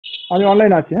আমি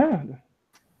অনলাইন আছি হ্যাঁ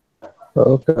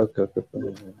Okay.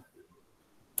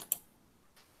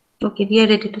 Okay, we are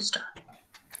ready to start.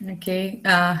 Okay,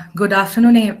 good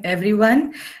afternoon everyone,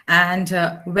 and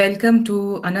welcome to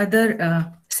another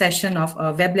session of a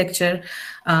web lecture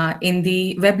in the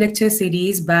web lecture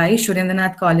series by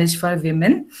Surendranath College for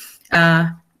Women.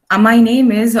 My name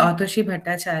is Atashi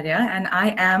Bhattacharya and I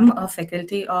am a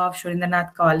faculty of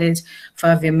Surendranath College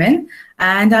for Women,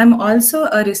 and I'm also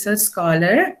a research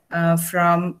scholar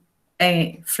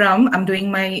I'm doing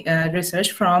my research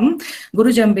from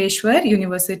Guru Jambeshwar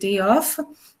University of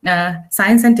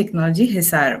Science and Technology,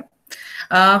 Hisar.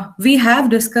 We have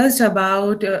discussed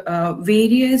about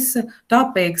various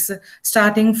topics,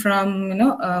 starting from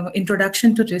introduction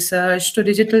to research, to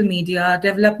digital media,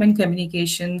 development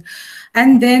communication,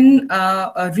 and then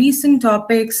recent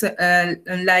topics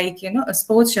like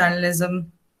sports journalism,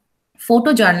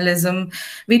 photojournalism.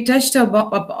 We touched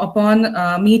upon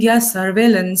media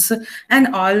surveillance and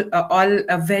all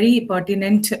very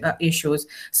pertinent issues.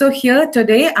 So here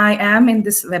today I am in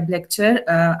this web lecture.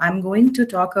 I'm going to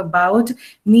talk about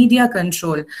media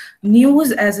control, news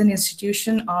as an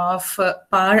institution of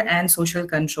power and social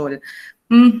control.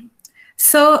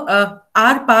 So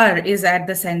our power is at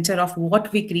the center of what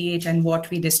we create and what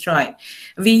we destroy.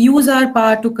 We use our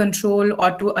power to control or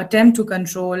to attempt to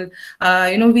control.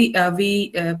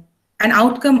 An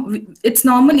outcome, it's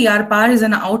normally our power is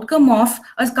an outcome of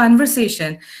a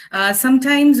conversation.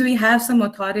 Sometimes we have some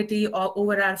authority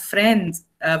over our friends.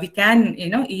 We can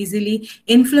easily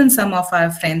influence some of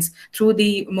our friends through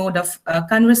the mode of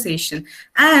conversation,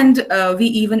 and we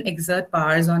even exert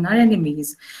powers on our enemies.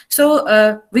 So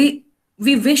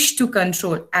we wish to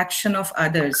control action of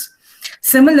others.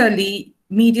 Similarly,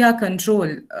 media control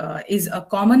is a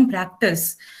common practice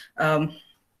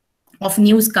of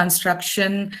news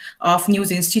construction, of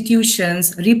news institutions,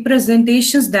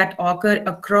 representations that occur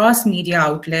across media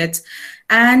outlets,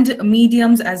 and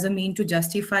mediums as a mean to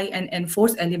justify and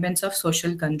enforce elements of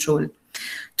social control.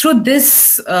 Through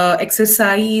this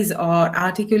exercise or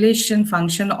articulation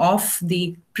function of the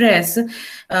press,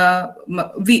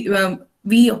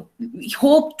 we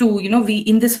hope to, we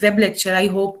in this web lecture, I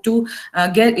hope to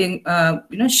get in,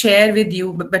 share with you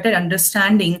better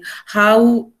understanding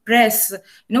how press,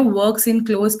 works in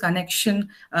close connection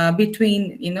between,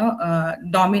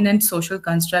 dominant social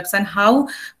constructs, and how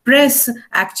press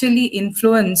actually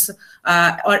influence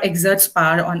or exerts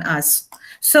power on us.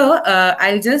 So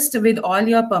I'll just, with all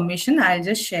your permission, I'll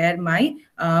just share my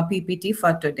PPT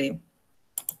for today.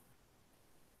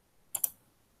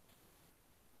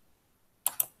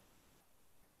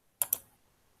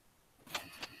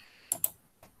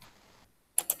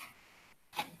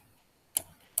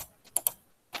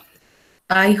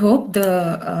 I hope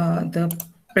the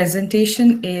presentation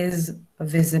is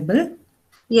visible.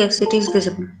 Yes, it is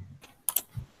visible.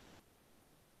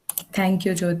 Thank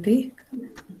you, Jyoti.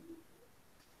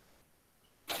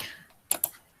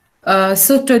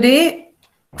 So today,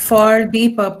 for the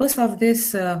purpose of this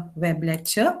web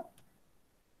lecture,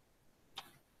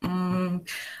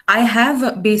 I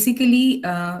have basically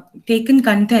taken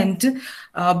content,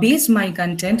 based my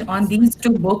content on these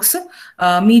two books,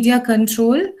 Media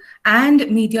Control and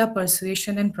Media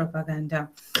Persuasion and Propaganda.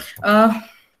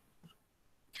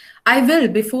 I will,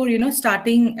 before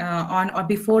starting on, or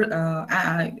before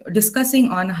discussing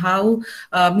on how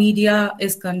media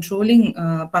is controlling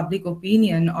public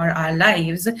opinion or our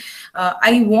lives,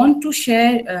 I want to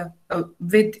share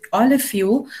with all of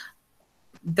you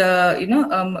the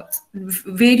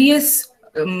various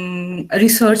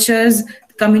researchers,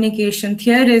 communication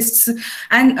theorists,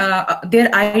 and their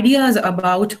ideas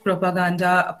about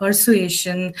propaganda,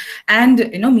 persuasion, and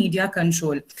media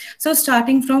control. So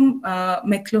starting from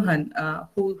McLuhan,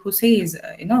 who says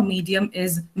medium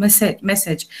is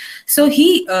message. So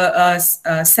he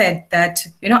said that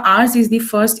ours is the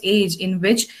first age in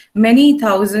which many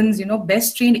thousands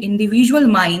best trained individual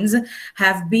minds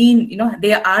have been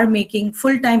they are making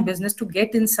full-time business to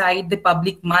get inside the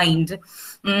public mind.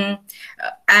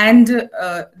 And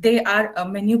they are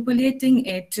manipulating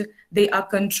it, they are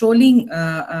controlling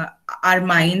our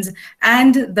minds,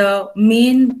 and the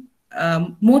main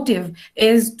motive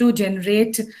is to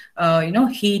generate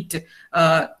heat,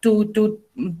 to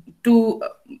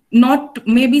not,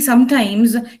 maybe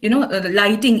sometimes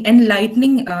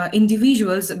enlightening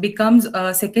individuals becomes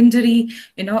a secondary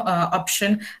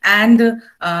option, and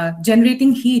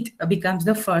generating heat becomes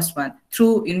the first one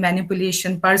through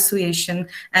manipulation, persuasion,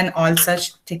 and all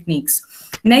such techniques.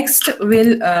 Next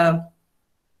will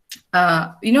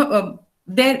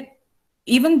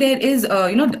even there is,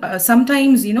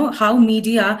 sometimes, how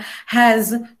media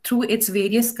has, through its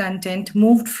various content,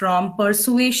 moved from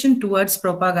persuasion towards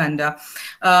propaganda,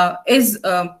 is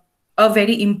a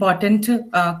very important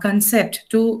concept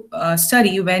to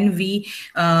study when we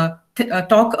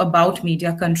talk about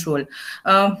media control.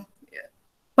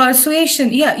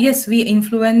 Persuasion, yeah, yes, we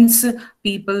influence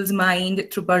people's mind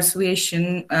through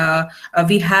persuasion.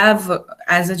 We have,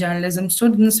 as a journalism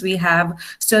students, we have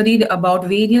studied about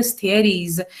various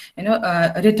theories,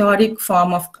 rhetoric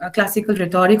form of classical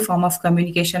rhetoric form of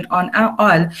communication on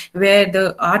all, where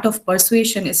the art of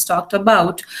persuasion is talked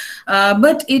about.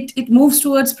 But it moves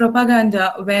towards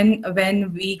propaganda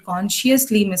when we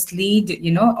consciously mislead,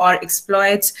 or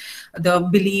exploits the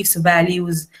beliefs,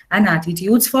 values, and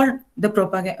attitudes for the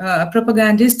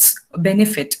propagandist's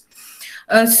benefit.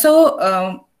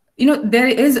 There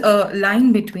is a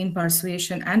line between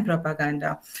persuasion and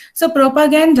propaganda. So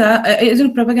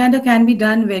propaganda can be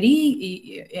done very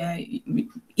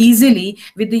easily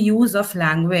with the use of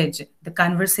language, the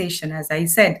conversation, as I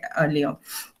said earlier.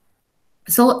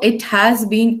 So it has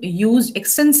been used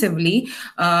extensively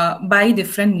by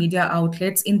different media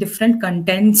outlets in different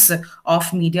contents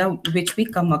of media which we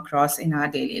come across in our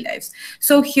daily lives.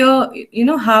 So here,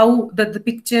 how the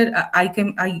picture, I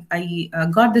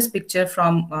got this picture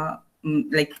from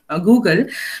Google.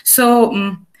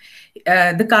 So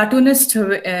the cartoonist,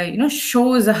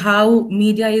 shows how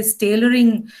media is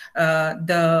tailoring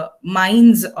the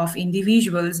minds of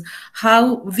individuals,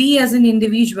 how we as an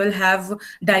individual have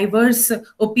diverse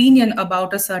opinion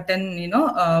about a certain,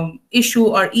 issue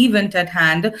or event at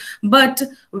hand. But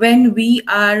when we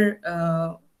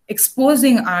are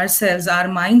exposing ourselves, our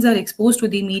minds are exposed to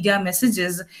the media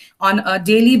messages on a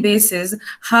daily basis,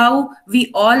 how we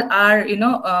all are,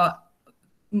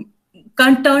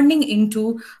 turning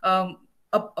into a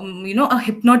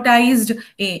hypnotized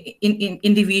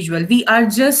individual. We are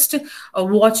just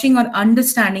watching or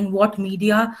understanding what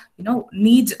media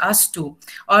needs us to,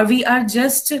 or we are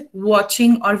just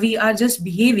watching, or we are just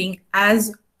behaving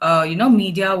as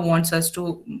media wants us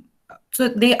to. So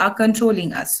they are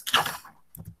controlling us.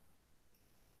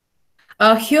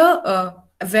 Here,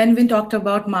 when we talked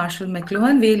about Marshall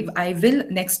McLuhan, I will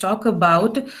next talk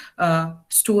about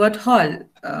Stuart Hall,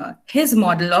 his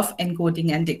model of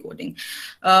encoding and decoding.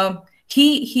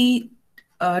 He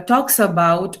talks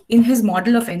about, in his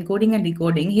model of encoding and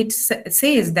decoding, he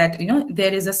says that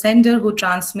there is a sender who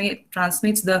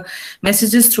transmits the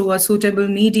messages through a suitable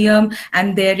medium,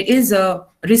 and there is a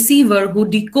receiver who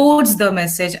decodes the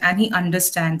message and he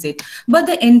understands it. But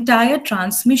the entire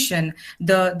transmission,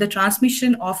 the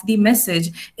transmission of the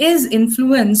message is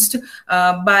influenced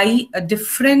by a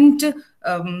different, it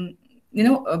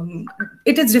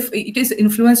is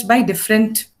influenced by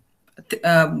different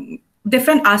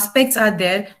different aspects are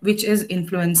there which is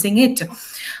influencing it.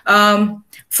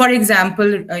 For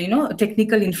example,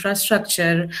 technical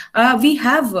infrastructure. We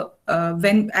have,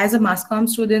 when as a mass comm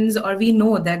students, or we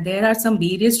know that there are some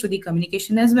barriers to the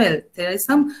communication as well. There is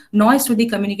some noise to the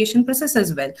communication process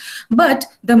as well. But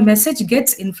the message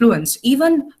gets influenced.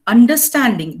 Even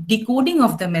understanding, decoding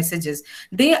of the messages,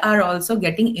 they are also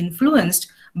getting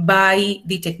influenced by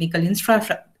the technical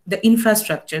infrastructure,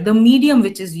 the medium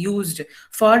which is used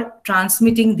for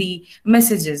transmitting the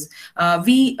messages.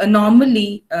 We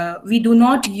normally we do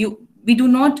not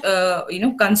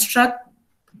construct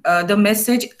the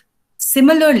message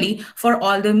similarly for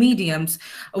all the mediums.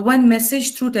 One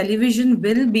message through television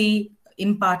will be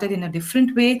imparted in a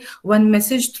different way. One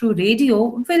message through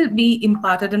radio will be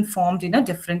imparted and formed in a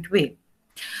different way.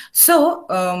 So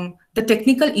the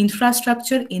technical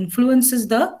infrastructure influences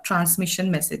the transmission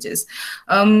messages.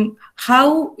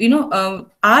 How,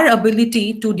 our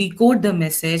ability to decode the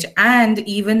message, and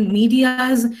even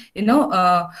media's,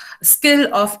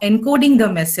 skill of encoding the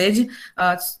message,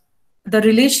 the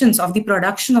relations of the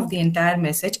production of the entire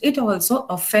message, it also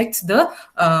affects the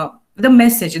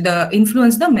message,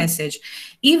 influence the message.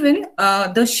 Even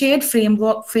the shared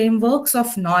frameworks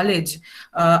of knowledge,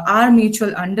 our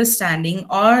mutual understanding,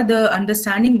 or the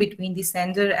understanding between the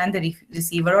sender and the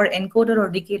receiver, or encoder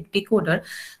or decoder,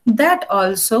 that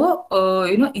also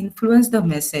influence the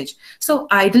message. So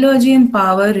ideology and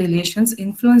power relations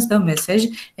influence the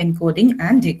message encoding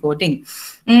and decoding.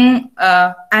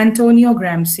 Antonio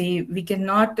Gramsci, we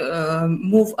cannot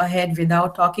move ahead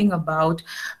without talking about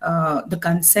the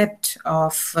concept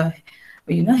of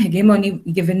hegemony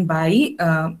given by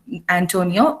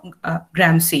Antonio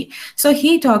Gramsci. So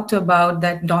he talked about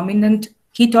that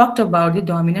he talked about the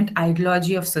dominant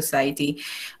ideology of society.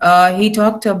 He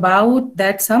talked about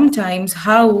that sometimes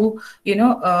how,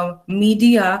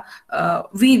 media,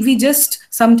 we just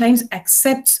sometimes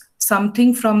accept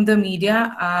something from the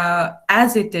media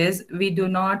as it is. We do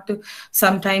not,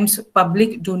 sometimes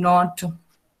public do not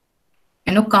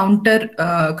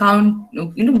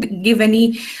give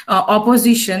any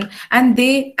opposition, and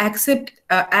they accept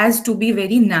as to be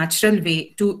very natural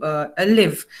way to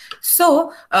live.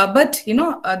 So but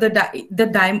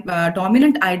the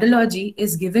dominant ideology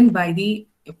is given by the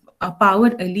power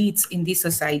elites in the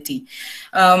society.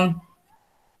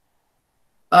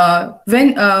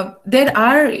 When there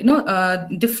are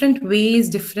different ways,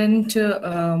 different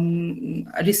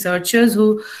researchers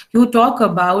who talk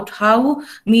about how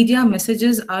media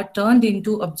messages are turned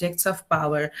into objects of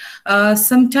power,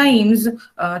 sometimes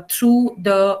through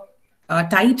the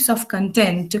types of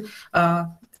content,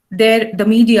 the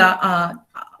media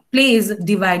plays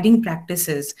dividing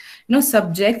practices.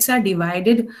 Subjects are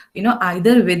divided,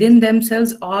 either within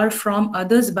themselves or from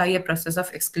others by a process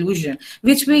of exclusion,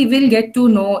 which we will get to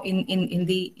know in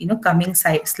the coming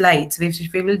slides, which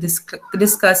we will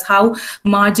discuss how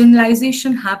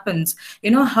marginalization happens,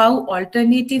 how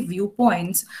alternative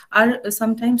viewpoints are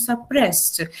sometimes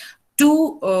suppressed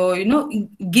to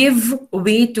give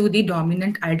way to the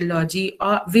dominant ideology,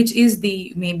 or which is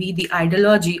maybe the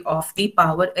ideology of the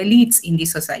power elites in the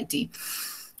society.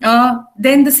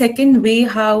 Then the second way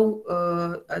how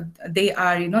they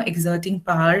are exerting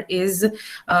power is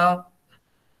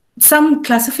some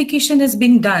classification is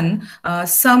being done.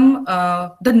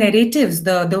 The narratives,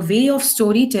 the way of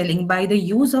storytelling, by the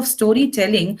use of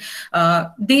storytelling,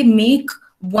 they make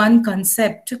one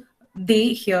concept. They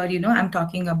here, I'm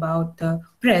talking about the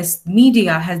press.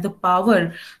 Media has the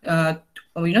power,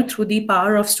 through the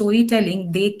power of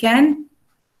storytelling, they can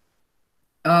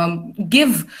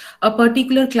give a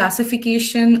particular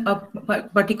classification, a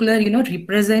particular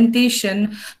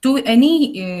representation to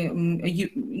any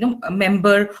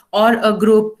member or a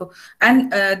group,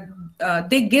 and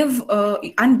they give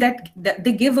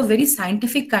they give a very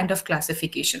scientific kind of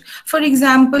classification. For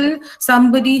example,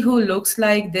 somebody who looks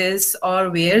like this,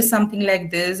 or wears something like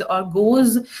this, or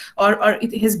goes, or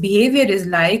his behavior is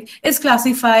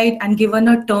classified and given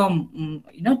a term,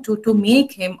 to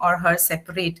make him or her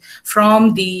separate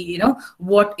from the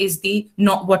what is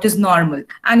normal,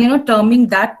 and terming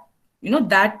that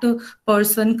that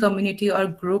person, community, or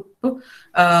group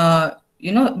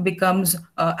becomes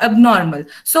abnormal.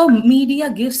 So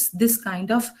media gives this kind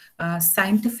of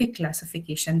scientific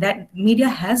classification, that media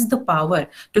has the power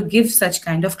to give such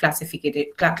kind of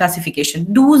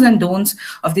classification, do's and don'ts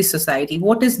of the society,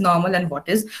 what is normal and what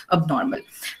is abnormal.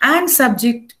 And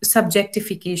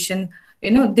subjectification,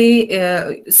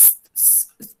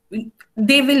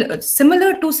 they will,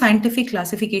 similar to scientific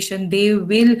classification, they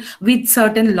will, with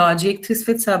certain logic,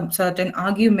 with some certain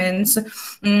arguments,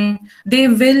 they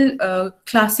will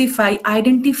classify,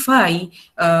 identify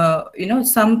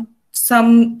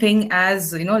something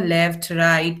as left,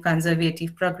 right,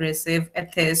 conservative, progressive,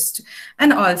 atheist,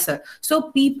 and also.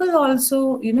 So people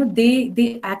also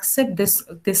they accept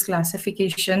this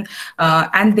classification,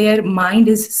 and their mind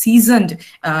is seasoned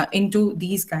into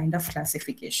these kind of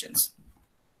classifications.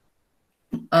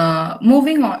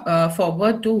 Moving on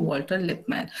forward to Walter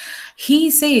Lippmann,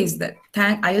 he says that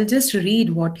I'll just read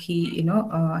what he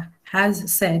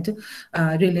has said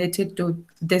related to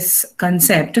this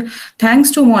concept.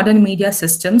 Thanks to modern media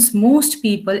systems, most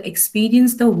people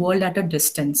experience the world at a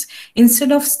distance.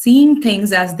 Instead of seeing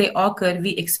things as they occur,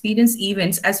 we experience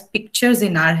events as pictures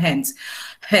in our heads.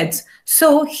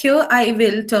 So here I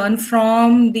will turn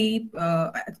from the,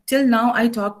 till now I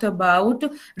talked about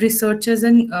researchers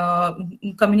and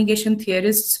communication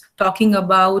theorists talking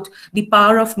about the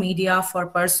power of media for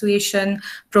persuasion,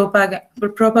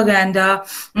 propaganda,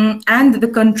 and the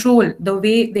control, the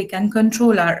way they can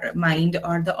control our mind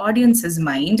or the audience's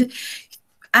mind.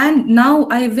 And now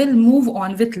I will move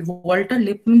on with Walter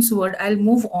Lippmann's word. I'll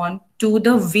move on to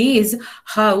the ways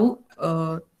how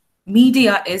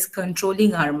media is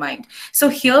controlling our mind. So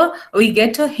here we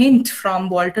get a hint from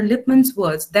Walter Lippmann's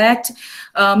words that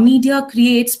media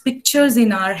creates pictures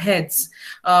in our heads.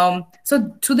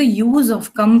 So through the use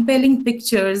of compelling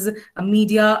pictures,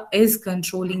 media is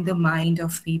controlling the mind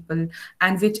of people,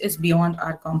 and which is beyond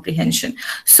our comprehension.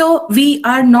 So we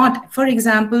are not, for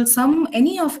example,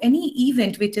 any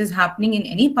event which is happening in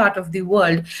any part of the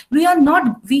world, we are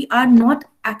not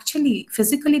actually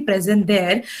physically present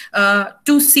there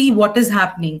to see what is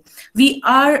happening. We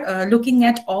are looking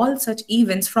at all such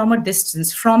events from a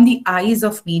distance, from the eyes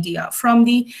of media, from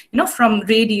the from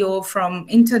radio, from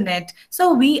internet.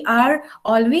 So we are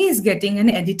always getting an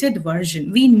edited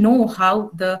version. We know how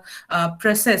the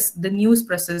process, the news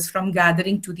process from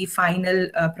gathering to the final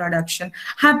production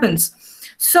happens.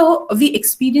 So we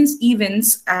experience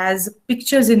events as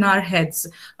pictures in our heads.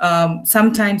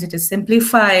 Sometimes it is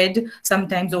simplified,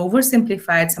 sometimes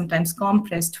oversimplified, sometimes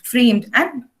compressed, framed,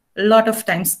 and a lot of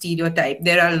times stereotype.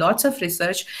 There are lots of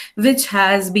research which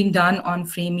has been done on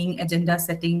framing, agenda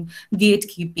setting,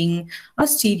 gatekeeping, or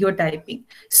stereotyping.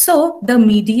 So the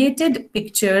mediated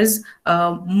pictures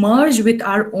merge with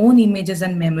our own images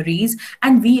and memories,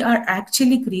 and we are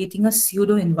actually creating a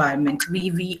pseudo environment.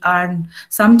 We are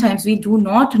sometimes we do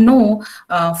not know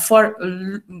for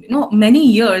many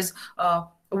years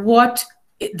what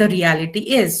the reality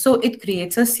is. So it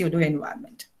creates a pseudo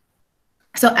environment.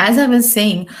 So as I was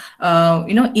saying,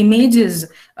 images,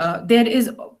 there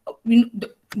is,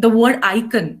 the word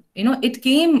icon, it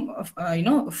came,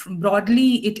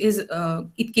 broadly,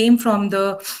 it came from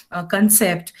the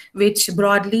concept which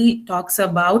broadly talks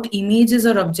about images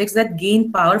or objects that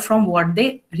gain power from what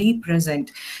they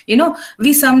represent.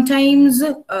 We sometimes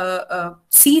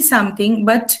see something,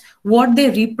 but what they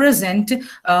represent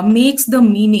makes the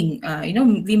meaning,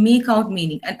 we make out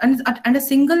meaning, and a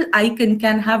single icon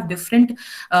can have different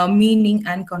meaning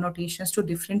and connotations to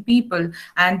different people,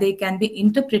 and they can be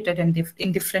interpreted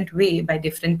in different way by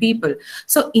different people.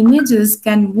 So images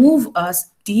can move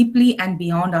us deeply and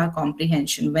beyond our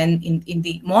comprehension. When in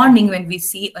the morning, when we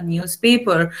see a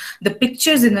newspaper, the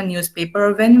pictures in the newspaper,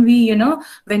 or when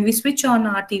we switch on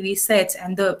our TV sets,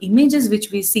 and the images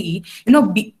which we see,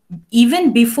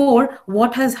 even before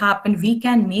what has happened, we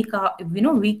can make our,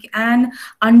 we can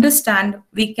understand,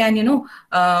 we can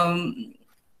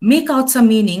make out some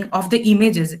meaning of the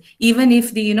images, even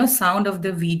if the sound of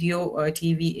the video or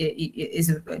TV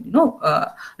is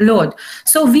loud.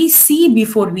 So we see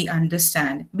before we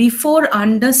understand. Before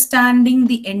understanding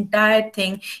the entire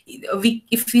thing,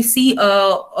 if we see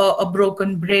a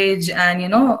broken bridge,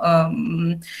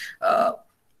 and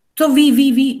so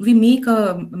we make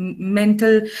a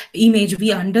mental image,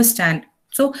 we understand.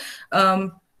 So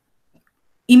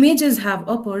images have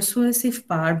a persuasive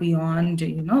power beyond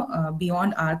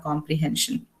beyond our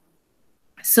comprehension.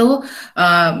 So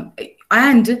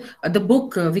and the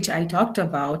book which I talked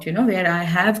about, where I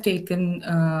have taken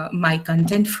my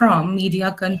content from,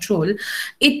 Media Control,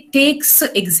 it takes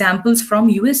examples from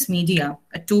US media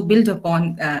to build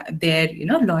upon their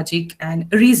logic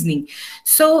and reasoning.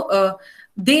 So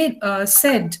they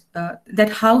said that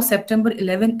how September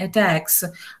 11 attacks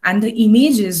and the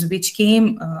images which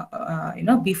came,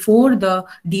 before the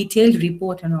detailed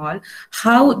report and all,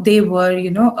 how they were,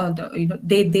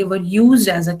 they were used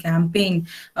as a campaign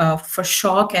for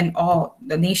shock and awe.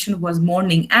 The nation was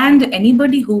mourning, and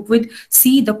anybody who would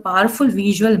see the powerful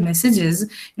visual messages,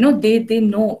 they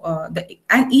know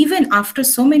and even after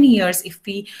so many years, if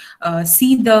we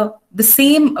see the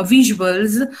same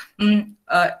visuals,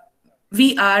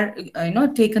 we are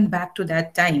taken back to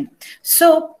that time.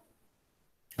 So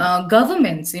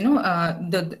governments,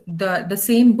 the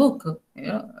same book,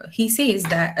 he says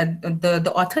that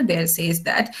the author there says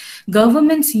that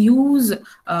governments use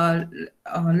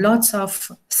lots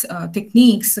of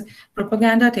techniques,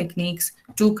 propaganda techniques,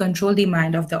 to control the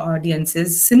mind of the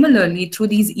audiences. Similarly, through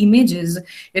these images,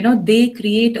 they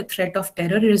create a threat of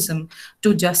terrorism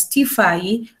to justify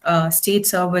state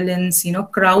surveillance,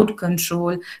 crowd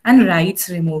control, and rights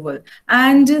removal.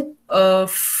 And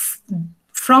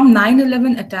from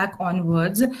 9/11 attack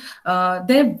onwards,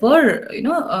 there were,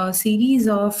 a series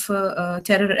of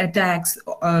terror attacks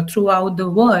throughout the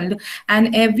world,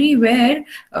 and everywhere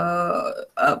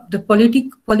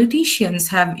the politicians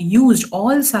have used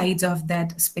all sides of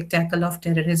that spectacle of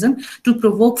terrorism to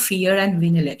provoke fear and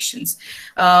win elections.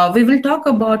 We will talk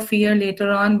about fear later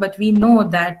on, but we know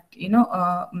that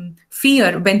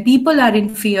fear, when people are in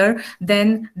fear,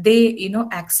 then they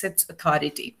accept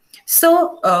authority.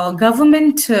 So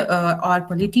government or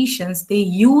politicians, they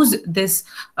use this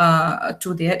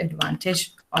to their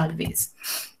advantage always.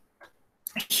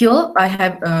 Here I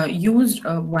have used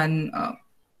one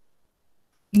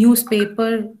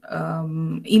newspaper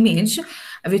image,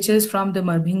 which is from the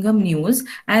Birmingham News,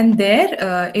 and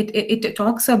there it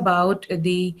talks about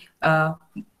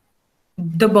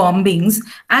the bombings,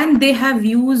 and they have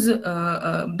used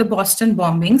the Boston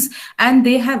bombings, and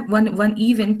they have one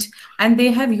event, and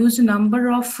they have used a number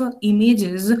of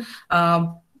images, a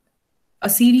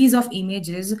series of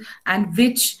images, and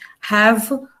which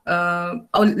have a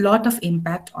lot of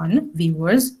impact on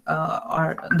viewers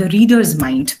or the reader's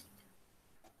mind.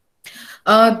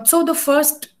 So the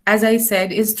first, as I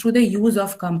said, is through the use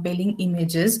of compelling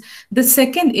images. The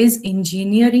second is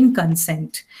engineering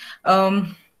consent.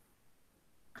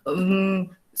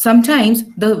 Sometimes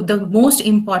the most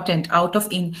important out of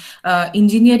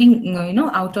engineering,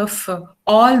 out of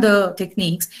all the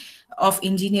techniques, of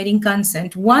engineering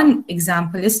consent. One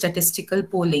example is statistical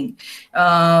polling.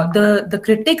 The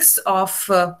critics of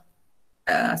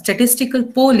statistical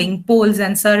polls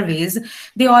and surveys,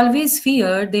 they always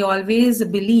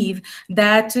believe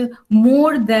that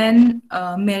more than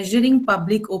measuring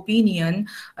public opinion,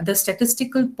 the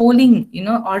statistical polling,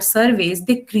 or surveys,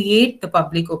 they create the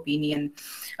public opinion.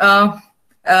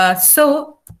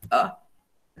 So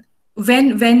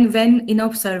when in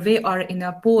a survey or in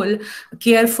a poll,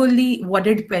 carefully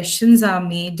worded questions are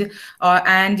made,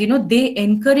 and they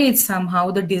encourage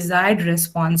somehow the desired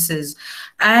responses,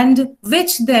 and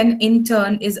which then in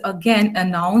turn is again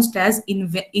announced as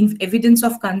evidence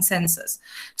of consensus.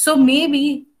 So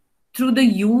maybe through the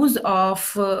use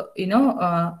of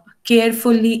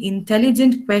carefully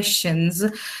intelligent questions,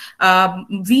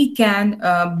 we can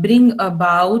bring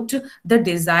about the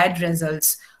desired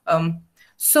results.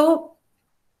 So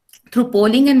through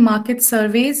polling and market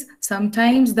surveys,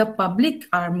 sometimes the public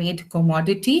are made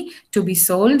commodity to be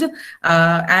sold,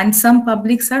 and some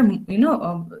publics are,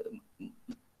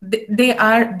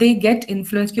 they get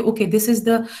influenced. Okay, this is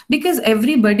the, because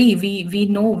everybody, we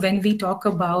know, when we talk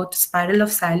about spiral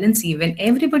of silence, even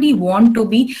everybody want to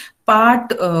be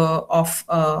part of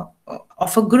a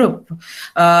group.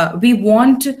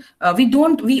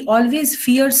 We always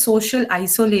fear social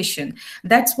isolation.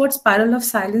 That's what spiral of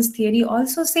silence theory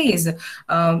also says,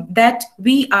 that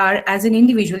we are, as an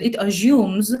individual, it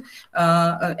assumes,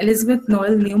 Elizabeth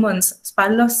Noel Newman's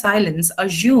spiral of silence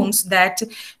assumes that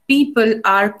people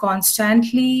are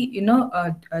constantly,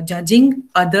 judging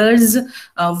others'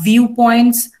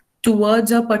 viewpoints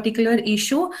towards a particular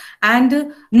issue,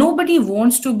 and nobody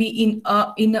wants to be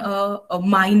in a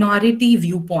minority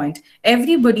viewpoint.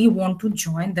 Everybody want to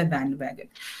join the bandwagon.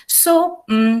 So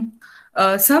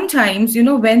sometimes,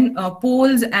 when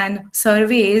polls and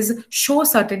surveys show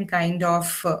certain kind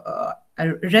of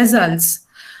results,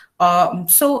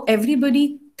 so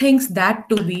everybody thinks that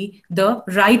to be the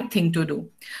right thing to do.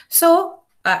 So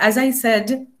as I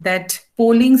said, that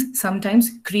pollings sometimes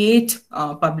create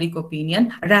public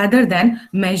opinion rather than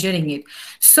measuring it.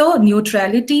 So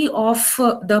neutrality of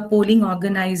the polling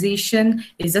organization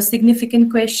is a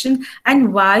significant question,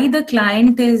 and why the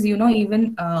client is,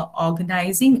 even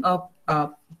organizing a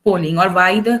polling, or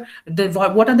why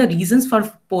what are the reasons for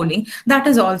polling, that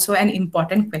is also an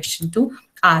important question to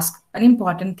ask, an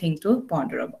important thing to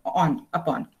ponder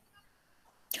upon.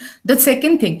 The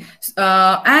second thing,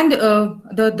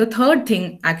 the third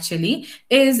thing actually,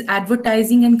 is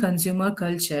advertising and consumer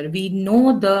culture. We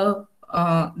know the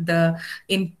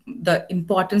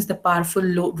importance, the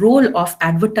powerful role of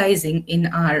advertising in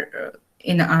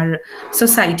our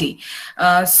society.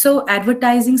 So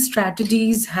advertising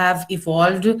strategies have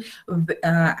evolved,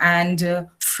 and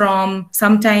from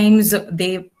sometimes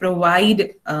they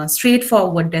provide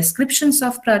straightforward descriptions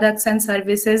of products and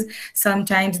services,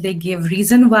 sometimes they give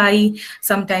reason why,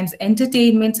 sometimes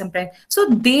entertainment, sometimes, so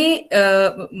they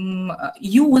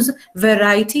use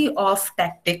variety of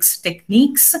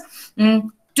techniques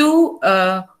to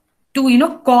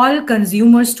call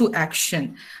consumers to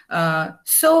action.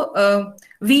 So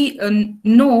we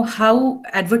know how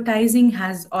advertising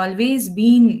has always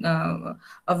been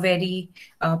a very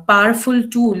powerful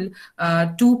tool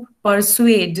to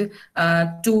persuade,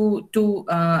 to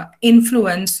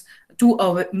influence,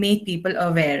 to make people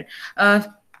aware.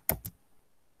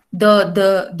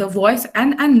 The voice,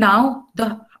 and now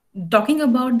talking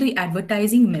about the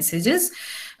advertising messages,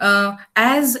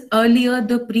 as earlier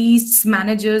the priests,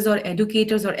 managers, or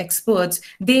educators, or experts,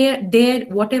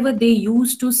 whatever they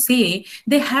used to say,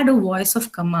 they had a voice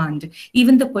of command.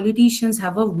 Even the politicians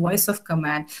have a voice of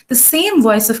command. The same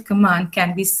voice of command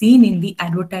can be seen in the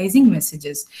advertising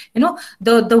messages.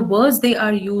 The words they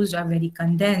are used are very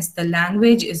condensed. The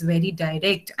language is very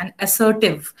direct and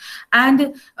assertive,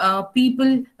 and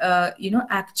people,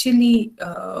 actually,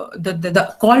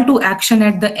 the call to action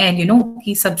at the end,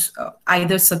 he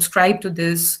either subscribe to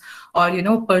this, or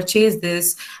purchase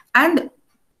this. And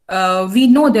we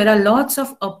know there are lots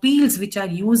of appeals which are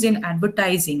used in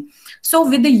advertising. So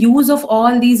with the use of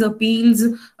all these appeals,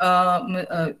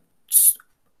 or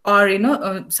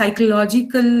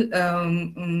psychological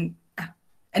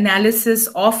analysis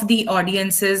of the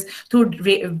audiences through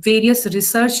various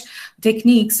research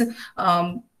techniques,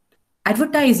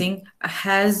 advertising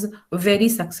has very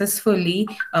successfully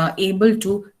able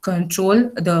to control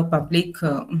the public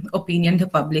opinion, the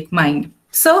public mind.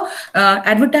 So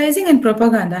advertising and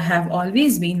propaganda have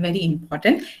always been very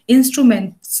important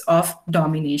instruments of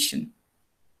domination.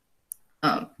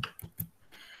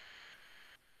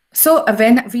 So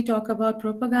when we talk about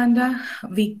propaganda,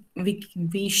 we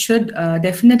should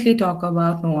definitely talk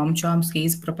about Noam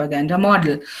Chomsky's propaganda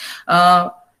model. Uh,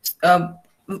 uh,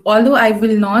 Although I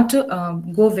will not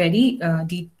go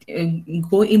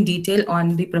in detail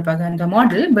on the propaganda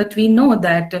model, but we know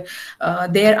that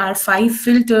there are 5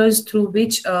 filters through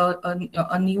which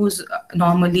a news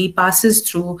normally passes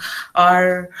through,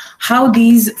 or how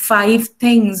these 5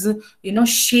 things,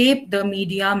 shape the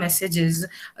media messages,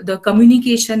 the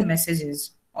communication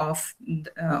messages of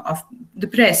the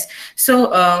press.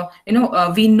 So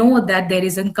we know that there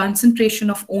is a concentration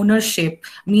of ownership,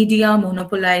 media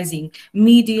monopolizing,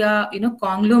 media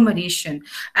conglomeration,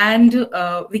 and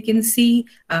we can see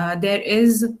there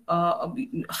is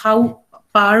how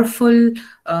powerful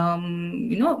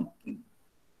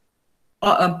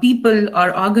people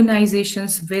or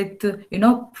organizations with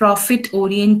profit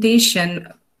orientation,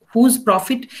 whose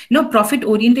profit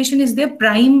orientation is their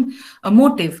prime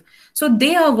motive. So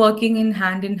they are working in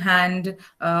hand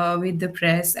with the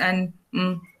press, and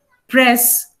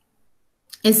press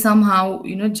is somehow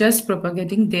just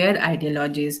propagating their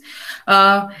ideologies.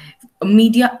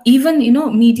 Media, even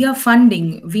media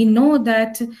funding, we know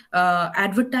that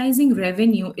advertising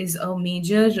revenue is a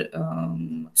major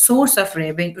source of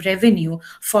revenue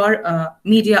for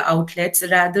media outlets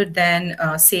rather than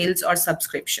sales or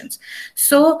subscriptions.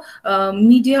 So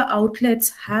media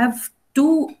outlets have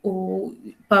to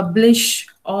publish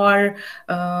or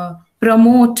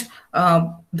promote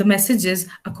the messages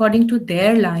according to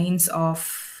their lines of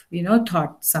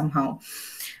thought somehow.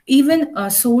 Even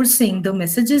sourcing the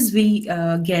messages we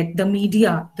get, the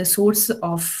media, the source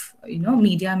of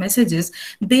media messages,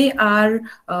 they are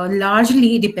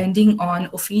largely depending on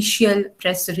official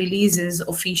press releases,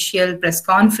 official press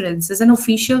conferences, and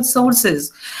official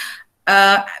sources,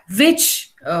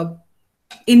 which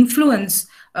influence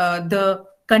the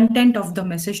content of the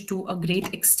message to a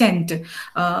great extent.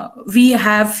 We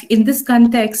have, in this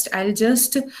context, I'll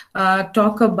just I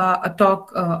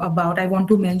want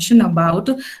to mention about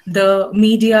the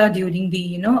media during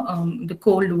the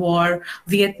Cold War,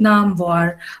 Vietnam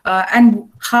War, and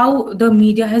how the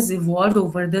media has evolved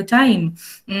over the time.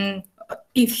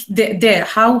 If there,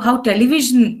 how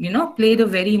television played a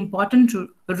very important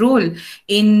role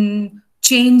in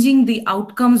changing the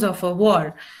outcomes of a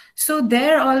war. So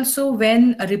there also,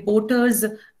 when reporters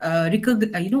they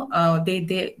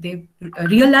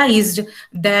realized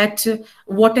that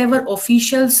whatever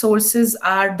official sources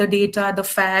are, the data, the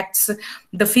facts,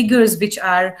 the figures which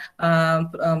are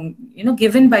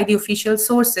given by the official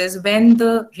sources, when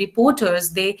the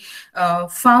reporters they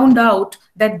found out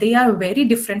that they are very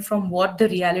different from what the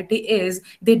reality is,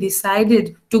 they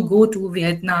decided to go to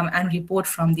Vietnam and report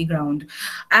from the ground,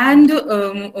 and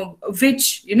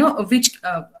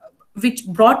which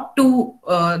brought to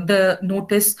the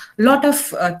notice lot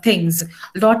of things,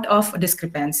 lot of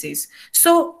discrepancies.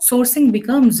 So sourcing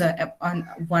becomes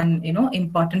one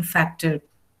important factor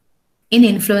in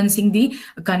influencing the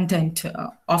content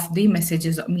of the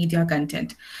messages, media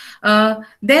content.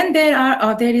 Then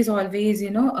there is always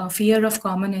a fear of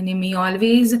common enemy.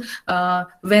 Always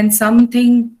when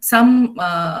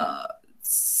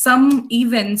some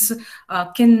events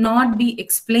cannot be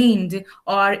explained,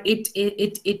 or it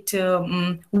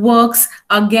works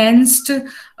against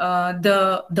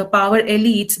the power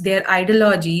elites, their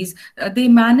ideologies, they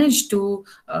manage to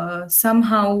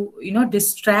somehow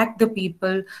distract the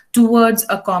people towards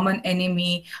a common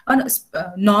enemy,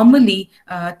 normally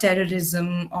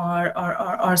terrorism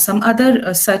or some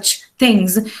other such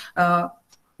things,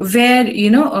 where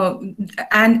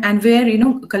and where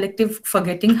collective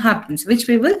forgetting happens, which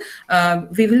we will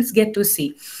get to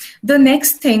see. The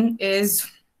next thing is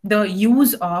the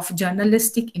use of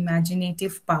journalistic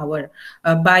imaginative power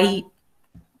by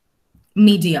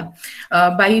media,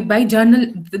 by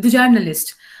the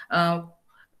journalist.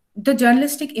 The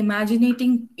journalistic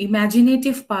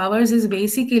imaginative powers is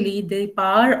basically the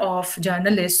power of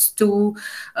journalists to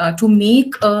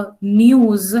make a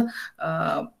news,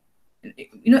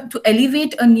 to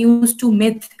elevate a news to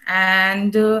myth,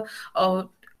 and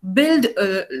build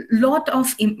a lot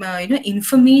of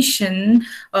information,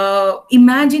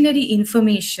 imaginary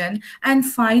information, and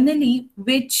finally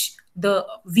which the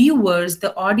viewers,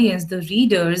 the audience, the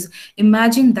readers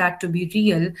imagine that to be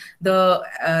real.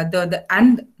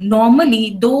 And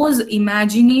normally those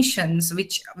imaginations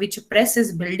which press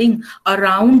is building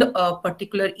around a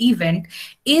particular event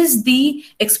is the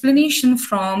explanation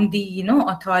from the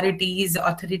authorities,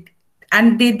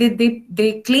 and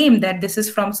they claim that this is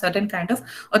from certain kind of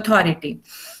authority.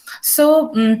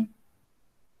 So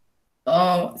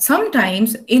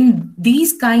sometimes in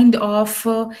these kind of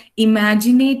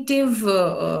imaginative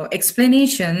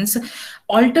explanations,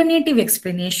 alternative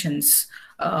explanations,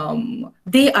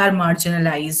 they are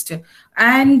marginalized,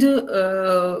 and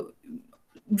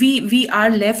we are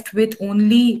left with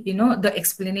only, the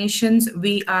explanations.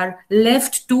 We are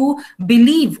left to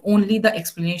believe only the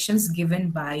explanations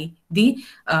given by the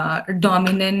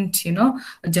dominant,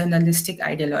 journalistic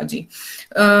ideology.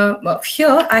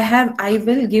 Here I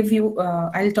will give you,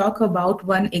 I'll talk about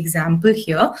one example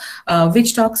here,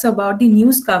 which talks about the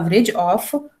news coverage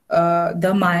of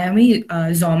the Miami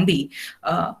zombie,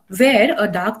 where a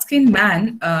dark-skinned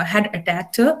man had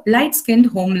attacked a light-skinned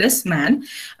homeless man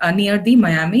near the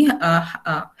Miami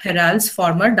Herald's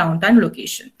former downtown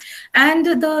location. And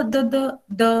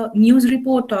the news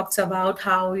report talks about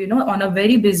how, on a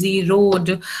very busy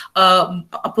road,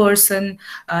 a person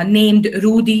named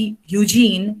Rudy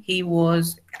Eugene, he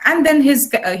was, and then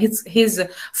his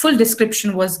full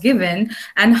description was given,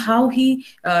 and how he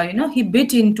he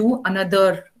bit into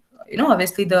another,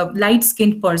 obviously the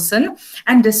light-skinned person,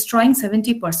 and destroying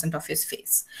 70% of his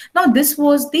face. Now, this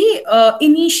was the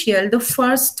the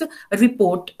first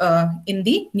report in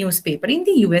the newspaper, in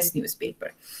the US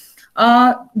newspaper.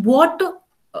 What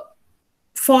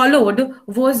followed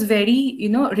was very,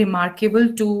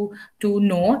 remarkable to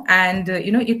know, and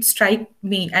it struck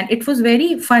me, and it was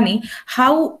very funny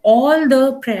how all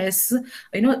the press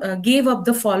gave up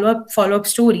the follow-up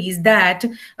stories that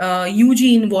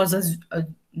Eugene was a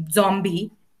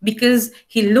zombie because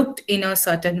he looked in a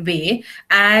certain way,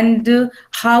 and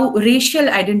how racial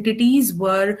identities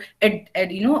were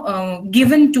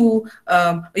given to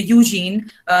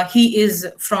Eugene. He is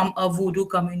from a voodoo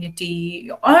community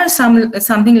or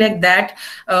something like that,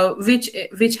 which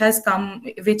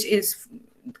is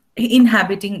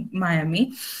inhabiting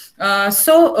Miami.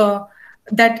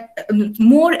 That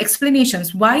more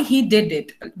explanations why he did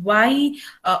it, why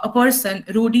a person,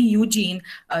 Rudy Eugene,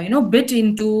 bit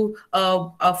into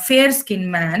a fair-skinned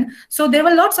man. So there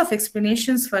were lots of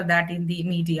explanations for that in the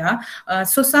media.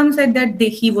 So some said that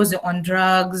he was on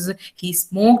drugs, he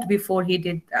smoked before he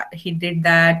did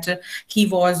that, he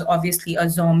was obviously a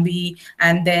zombie,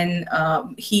 and then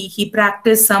he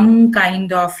practiced some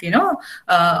kind of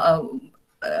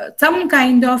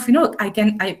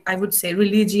I would say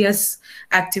religious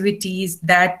activities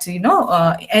that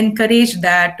encourage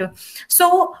that.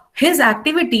 So his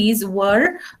activities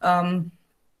were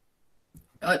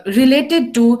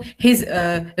related to his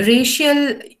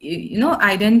racial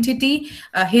identity,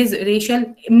 his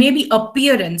racial maybe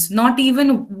appearance. Not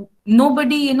even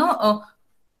nobody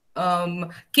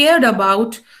cared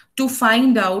about to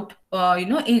find out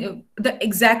the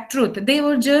exact truth. They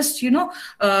were just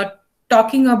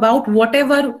talking about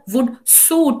whatever would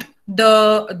suit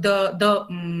the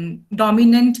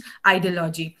dominant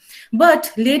ideology.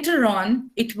 But later on,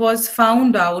 it was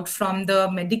found out from the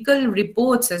medical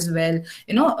reports as well.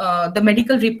 The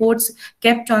medical reports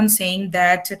kept on saying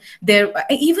that there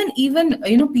even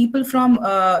people from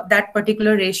that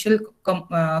particular racial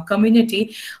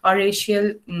community or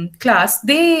racial class,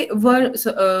 there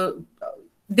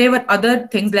were other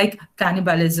things like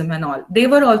cannibalism and all. They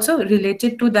were also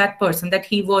related to that person, that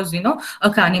he was,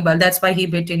 a cannibal. That's why he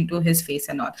bit into his face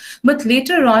and all. But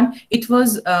later on, it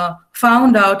was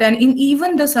found out, and in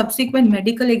even the subsequent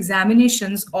medical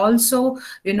examinations also,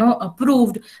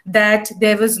 proved that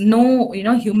there was no,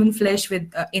 human flesh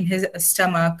in his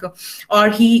stomach, or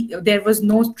there was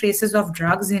no traces of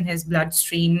drugs in his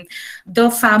bloodstream. The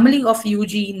family of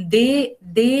Eugene, they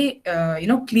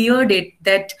cleared it,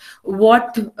 that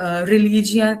what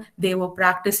religion they were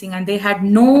practicing, and they had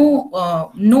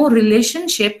no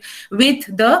relationship with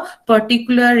the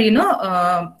particular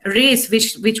race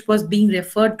which was being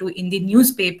referred to in the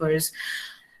newspapers.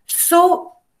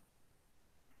 So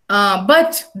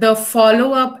but the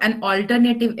follow-up and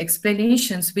alternative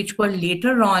explanations which were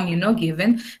later on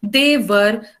given, they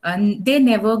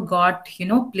never got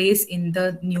place in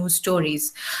the news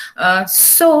stories.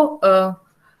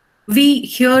 We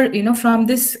here, from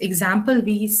this example,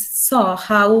 we saw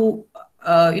how,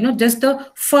 just the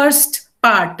first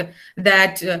part,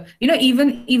 that,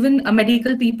 even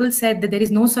medical people said that there is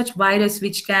no such virus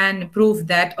which can prove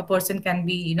that a person can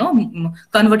be,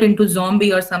 converted into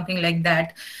zombie or something like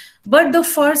that. But the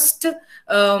first,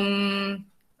 the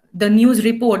news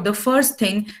report, the first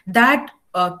thing that,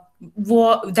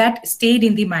 that stayed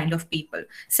in the mind of people.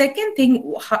 Second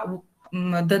thing,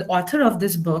 the author of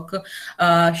this book,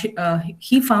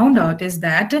 he found out is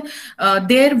that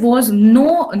there was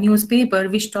no newspaper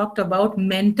which talked about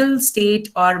mental state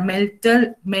or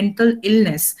mental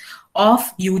illness of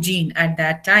Eugene at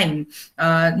that time.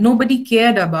 Nobody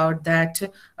cared about that,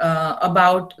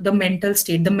 about the mental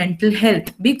state, the mental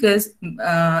health, because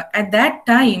at that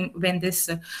time when this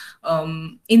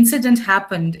incident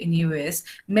happened in US,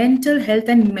 mental health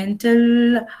and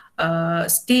mental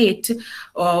state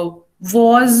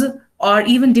was, or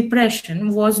even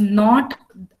depression was not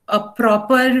a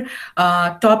proper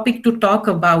topic to talk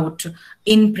about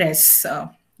in press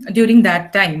during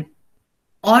that time,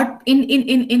 or in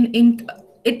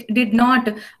it did not,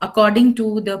 according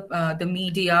to the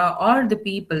media or the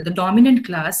people, the dominant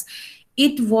class,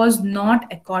 it was not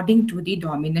according to the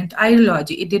dominant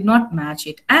ideology. It did not match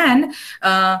it, and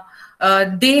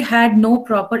they had no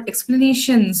proper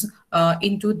explanations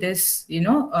into this,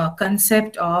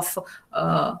 concept of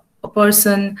a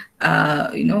person,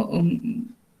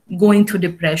 going through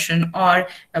depression, or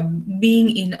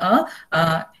being in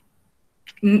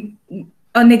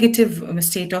a negative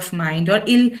state of mind, or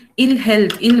ill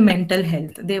health, ill mental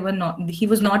health. He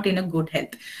was not in a good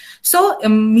health. So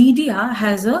media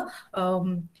has a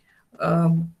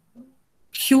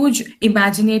huge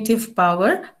imaginative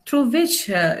power through which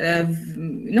it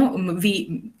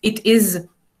is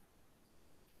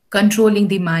controlling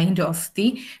the mind of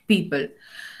the people.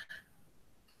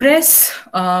 Press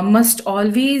must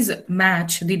always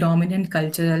match the dominant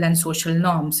cultural and social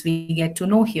norms, we get to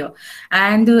know here.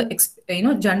 And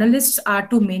journalists are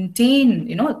to maintain,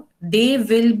 they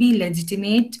will be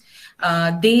legitimate,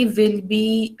 they will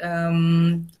be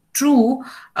true,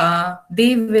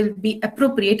 they will be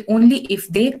appropriate only if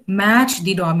they match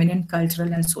the dominant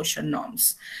cultural and social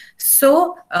norms.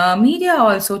 So media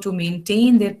also, to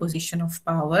maintain their position of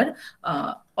power,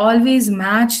 always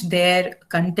match their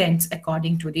contents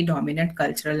according to the dominant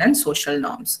cultural and social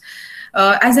norms.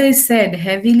 As I said,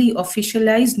 heavily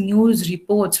officialized news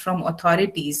reports from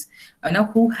authorities,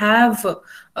 who have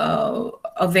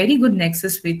a very good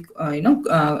nexus with,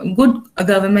 good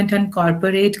government and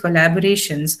corporate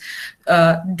collaborations,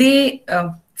 they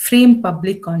frame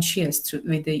public conscience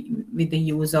with the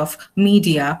use of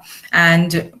media,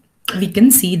 and we can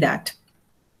see that.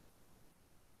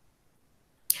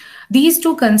 These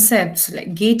two concepts,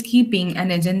 like gatekeeping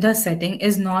and agenda setting,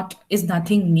 is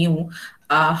nothing new.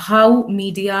 How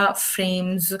media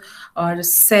frames or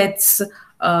sets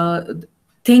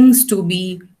things to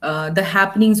be, the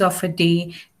happenings of a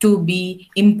day to be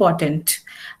important,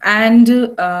 and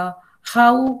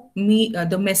how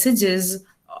the messages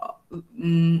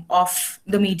of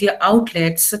the media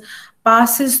outlets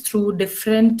passes through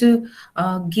different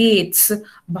gates,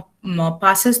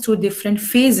 passes through different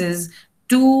phases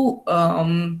to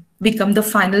become the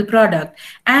final product.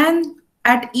 And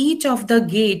at each of the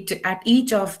gate, at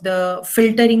each of the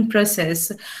filtering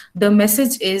process, the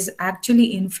message is actually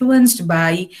influenced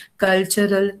by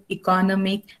cultural,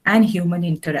 economic, and human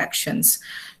interactions.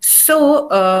 So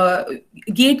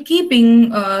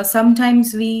gatekeeping,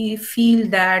 sometimes we feel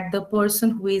that the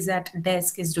person who is at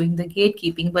desk is doing the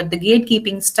gatekeeping, but the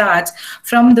gatekeeping starts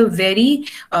from the very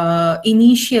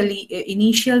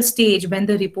initial stage, when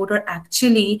the reporter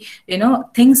actually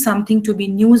thinks something to be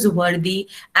newsworthy,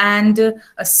 and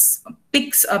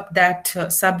picks up that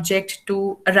subject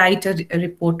to write a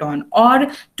report on, or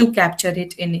to capture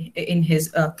it in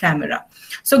his camera.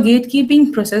 So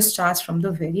gatekeeping process starts from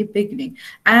the very beginning,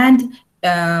 and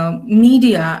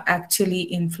media actually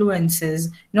influences,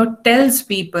 tells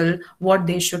people what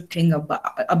they should think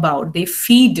about. They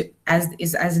feed, as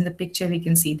in the picture we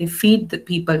can see, they feed the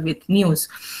people with news.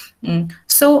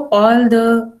 So all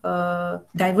the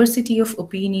diversity of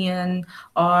opinion,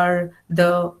 or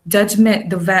the judgment,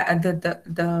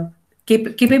 the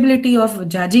capability of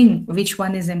judging which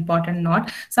one is important or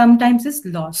not, sometimes is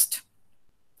lost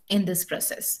in this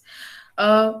process.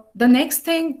 The next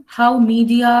thing, how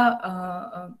media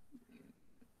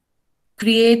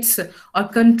creates or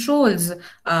controls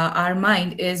our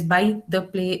mind, is by the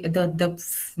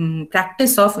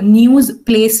practice of news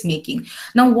placemaking.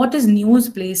 Now, what is news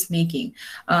placemaking?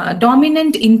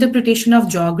 Dominant interpretation of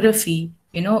geography,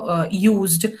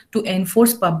 used to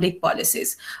enforce public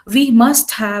policies. We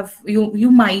must have, you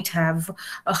might have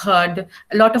heard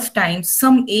a lot of times,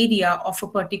 some area of a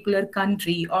particular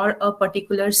country or a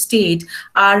particular state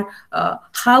are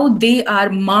how they are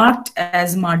marked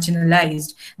as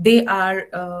marginalized. They are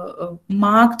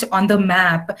marked on the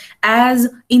map as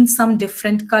in some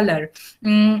different color.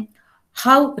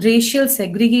 How racial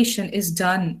segregation is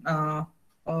done,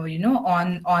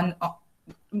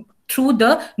 through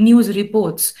the news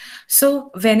reports.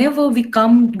 So whenever we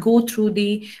go through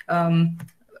the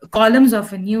columns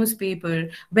of a newspaper,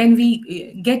 when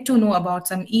we get to know about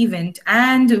some event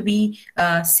and we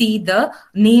see the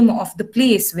name of the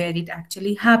place where it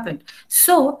actually happened.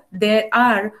 So there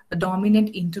are dominant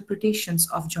interpretations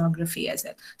of geography as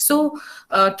well. So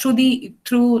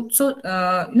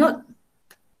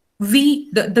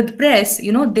the press,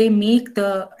 they make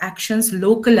the actions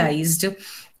localized,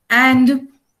 and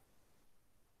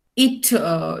it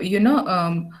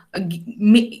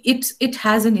it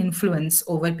has an influence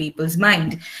over people's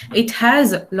mind. It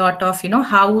has a lot of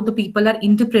how the people are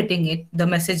interpreting it, the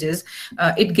messages,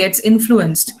 it gets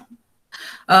influenced.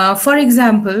 For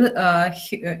example,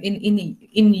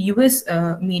 in US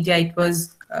media,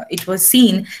 it was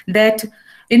seen that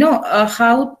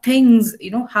how things,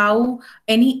 how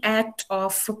any act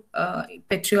of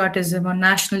patriotism or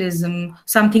nationalism,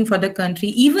 something for the country,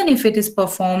 even if it is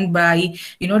performed by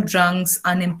drunks,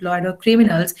 unemployed, or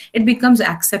criminals, it becomes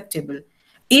acceptable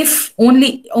if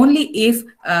only if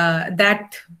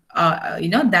that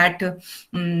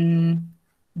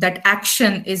that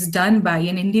action is done by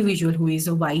an individual who is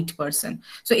a white person.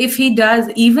 So if he does,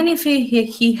 even if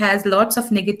he has lots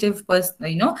of negative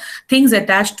things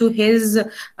attached to his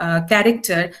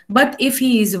character, but if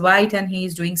he is white and he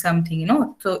is doing something,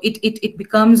 so it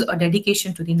becomes a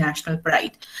dedication to the national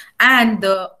pride. And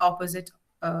the opposite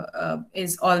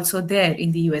is also there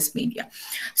in the US media.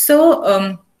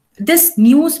 So this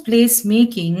news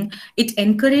placemaking, it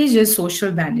encourages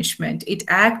social banishment. It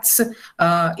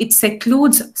it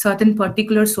secludes certain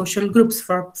particular social groups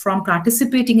from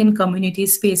participating in community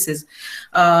spaces.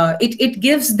 It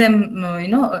gives them,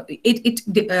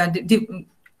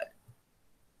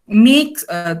 makes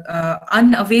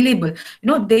unavailable.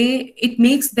 It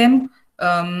makes them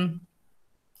kind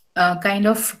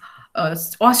of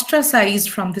ostracized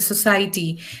from the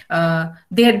society.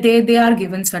 They are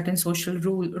given certain social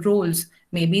roles,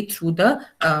 maybe through the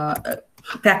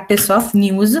practice of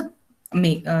news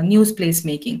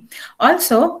placemaking.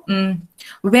 Also,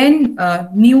 when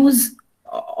news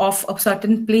of a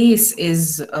certain place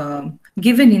is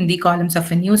given in the columns of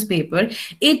a newspaper,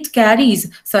 it carries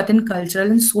certain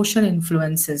cultural and social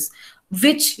influences,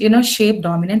 which shape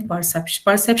dominant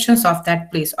perceptions of that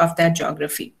place, of that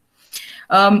geography.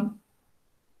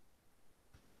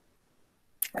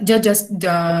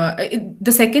 The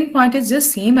second point is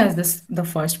just same as the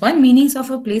first one. Meanings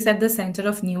of a place at the center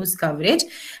of news coverage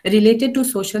related to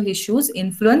social issues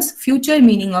influence future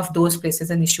meaning of those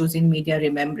places and issues in media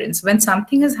remembrance. When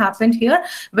something has happened here,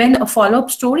 when a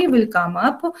follow-up story will come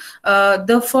up,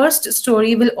 the first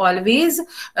story will always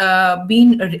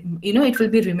it will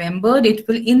be remembered. It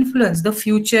will influence the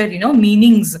future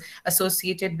meanings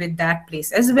associated with that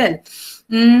place as well.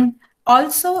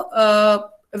 Also,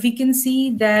 we can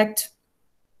see that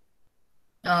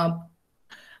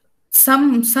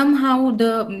somehow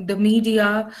the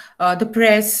media, the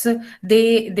press,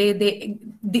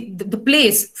 the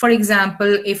place, for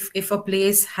example, if a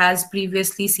place has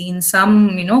previously seen some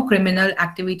criminal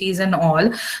activities and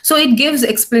all, so it gives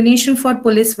explanation for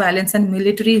police violence and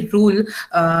military rule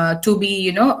to be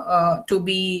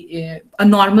a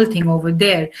normal thing over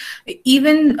there.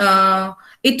 Even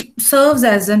it serves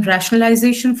as a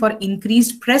rationalization for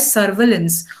increased press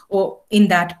surveillance in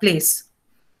that place.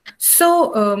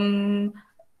 So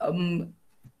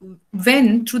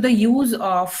when through the use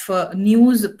of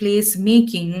news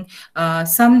placemaking,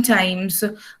 sometimes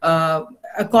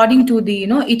according to the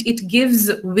it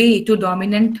gives way to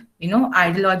dominant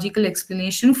ideological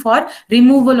explanation for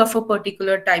removal of a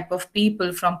particular type of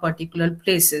people from particular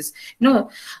places.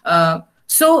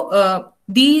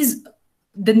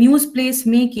 The news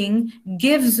placemaking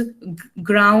gives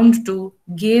ground to,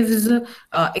 gives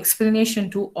explanation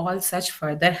to all such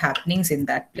further happenings in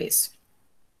that place.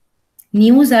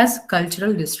 News as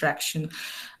cultural distraction.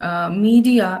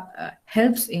 Media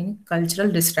helps in cultural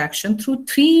distraction through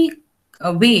three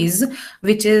ways,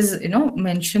 which is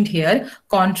mentioned here: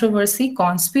 controversy,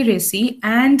 conspiracy,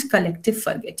 and collective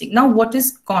forgetting. Now, what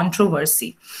is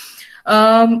controversy?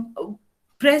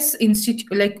 Press institute,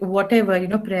 like whatever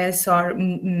press or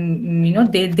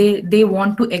they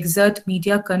want to exert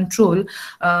media control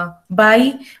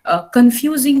by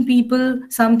confusing people,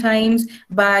 sometimes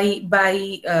by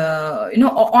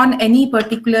on any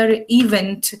particular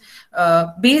event,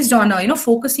 based on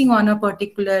focusing on a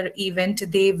particular event.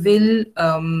 They will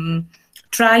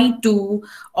try to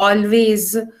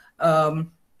always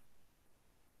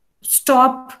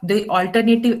stop the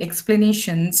alternative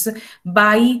explanations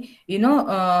by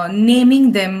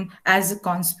naming them as a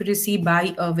conspiracy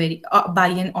by by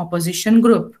an opposition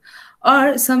group.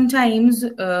 Or sometimes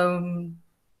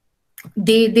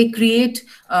they create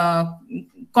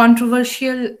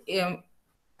controversial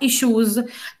issues,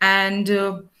 and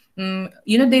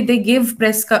they give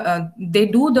press they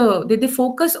do they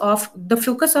focus of the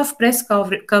focus of press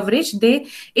coverage,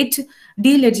 it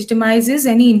delegitimizes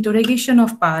any interrogation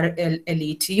of power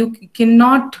elite. You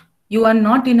are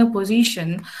not in a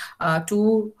position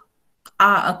to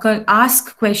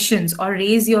ask questions or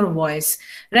raise your voice,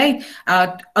 right,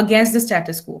 against the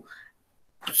status quo.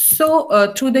 So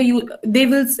through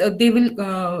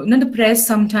the press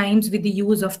sometimes, with the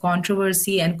use of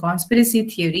controversy and conspiracy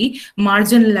theory,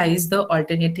 marginalize the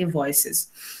alternative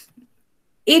voices.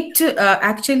 It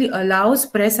actually allows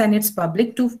press and its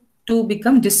public to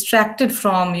become distracted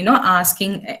from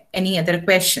asking any other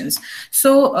questions.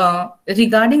 So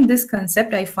regarding this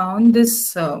concept, I found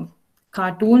this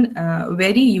cartoon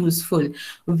very useful,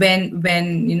 when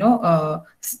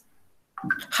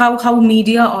how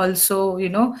media also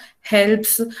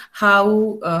helps,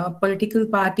 how political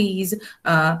parties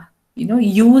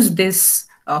use this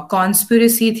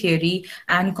conspiracy theory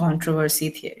and controversy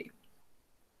theory.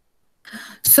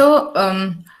 So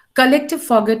collective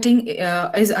forgetting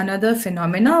is another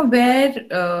phenomena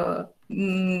where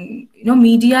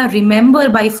media remember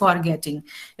by forgetting.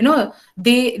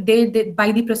 They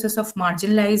by the process of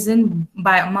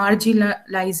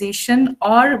marginalization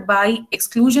or by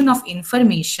exclusion of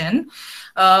information,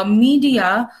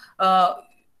 media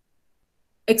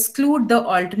exclude the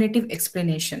alternative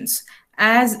explanations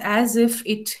as if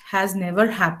it has never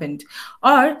happened,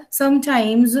 or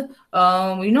sometimes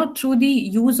through the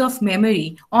use of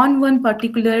memory. On one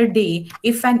particular day,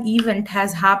 if an event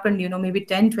has happened maybe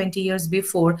 10-20 years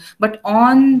before, but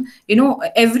on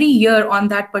every year on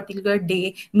that particular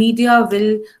day, media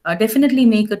will definitely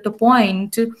make it a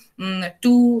point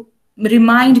to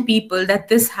remind people that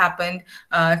this happened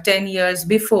 10 years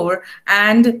before,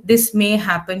 and this may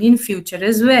happen in future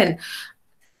as well.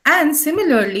 And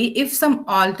similarly, if some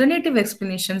alternative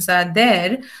explanations are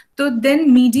there, so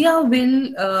then media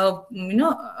will,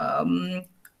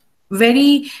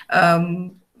 very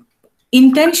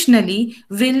intentionally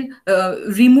will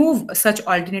remove such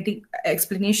alternative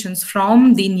explanations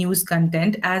from the news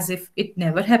content as if it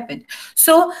never happened.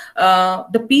 So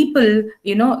the people,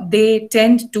 they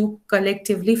tend to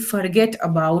collectively forget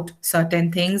about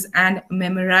certain things and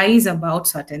memorize about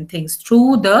certain things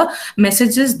through the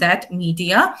messages that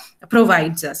media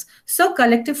provides us. So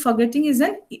collective forgetting is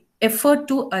an effort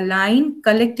to align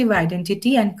collective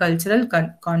identity and cultural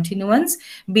continuance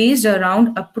based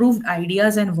around approved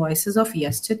ideas and voices of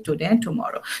yesterday, today, and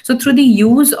tomorrow. So through the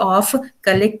use of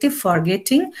collective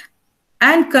forgetting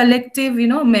and collective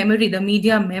memory, the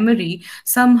media memory,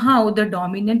 somehow the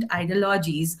dominant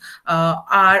ideologies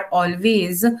are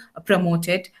always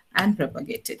promoted and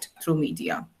propagated through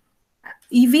media.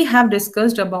 We have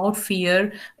discussed about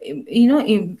fear,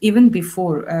 even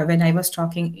before, when I was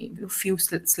talking a few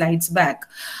slides back,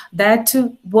 that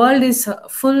world is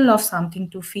full of something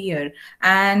to fear,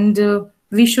 and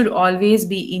we should always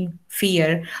be in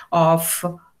fear of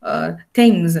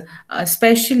things,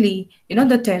 especially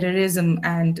the terrorism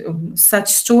and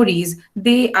such stories.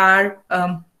 They are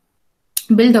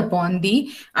build upon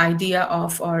the idea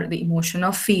of, or the emotion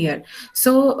of, fear.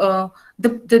 So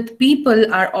the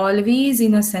people are always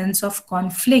in a sense of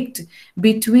conflict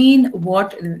between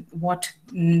what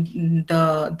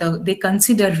they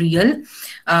consider real,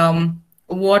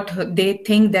 what they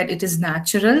think that it is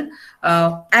natural,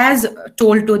 as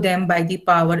told to them by the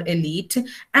power elite,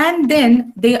 and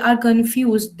then they are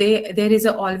confused. There is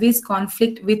always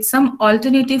conflict with some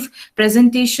alternative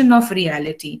presentation of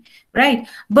reality, right?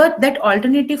 But that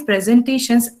alternative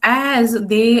presentations, as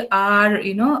they are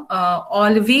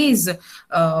always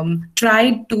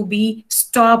tried to be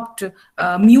stopped,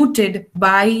 muted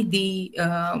by the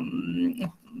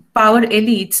power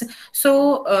elites.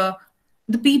 So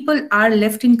the people are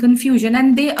left in confusion,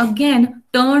 and they again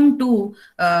turn to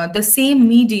the same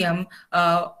medium,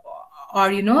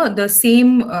 or the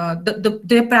same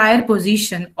their prior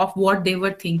position of what they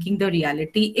were thinking the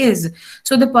reality is.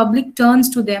 So the public turns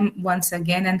to them once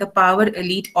again, and the power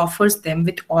elite offers them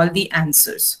with all the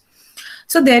answers.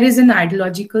 So there is an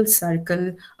ideological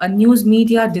circle. A news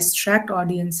media distract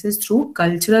audiences through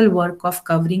cultural work of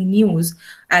covering news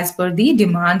as per the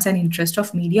demands and interest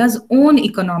of media's own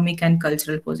economic and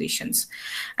cultural positions,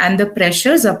 and the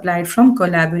pressures applied from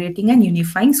collaborating and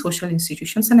unifying social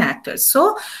institutions and actors.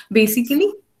 So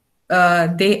basically,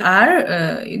 they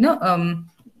are,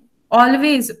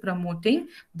 always promoting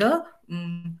the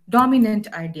dominant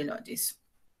ideologies.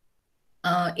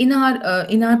 In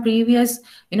our previous,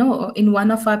 in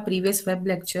one of our previous web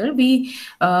lecture, we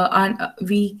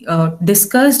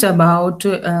discussed about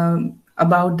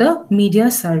about the media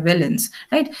surveillance,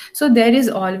 right? So there is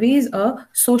always a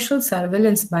social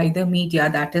surveillance by the media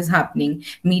that is happening: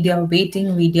 media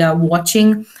waiting, media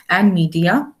watching, and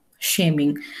media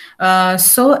shaming.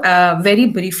 Very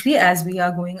briefly, as we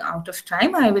are going out of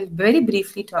time, I will very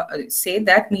briefly say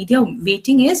that media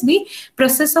waiting is the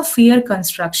process of fear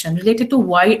construction related to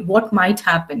what might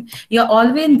happen. You're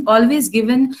always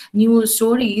given news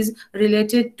stories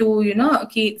related to,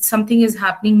 okay, something is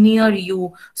happening near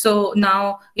you, so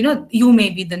now you may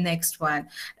be the next one.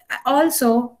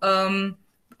 Also,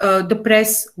 the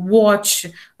press watch,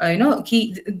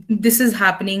 this is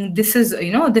happening, this is,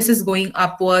 this is going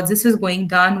upwards, this is going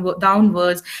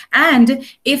downwards, and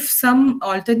if some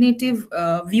alternative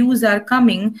views are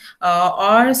coming,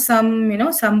 or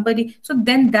some, somebody, so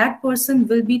then that person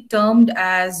will be termed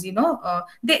as,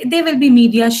 they will be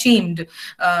media shamed.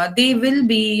 They will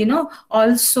be,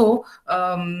 also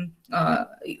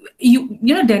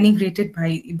denigrated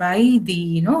by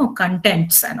the,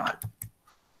 contents and all.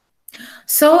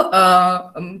 So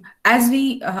as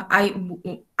we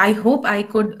I hope I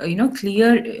could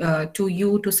clear to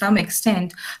you to some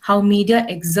extent how media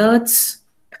exerts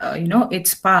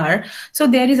its power. So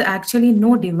there is actually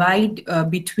no divide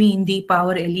between the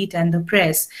power elite and the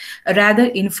press. Rather,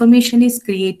 information is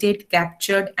created,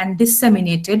 captured, and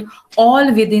disseminated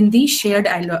all within the shared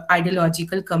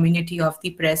ideological community of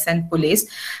the press and police,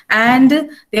 and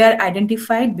they are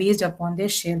identified based upon their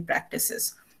shared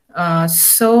practices.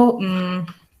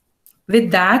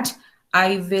 With that,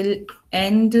 I will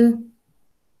end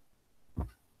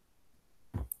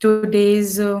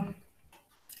today's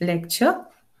lecture,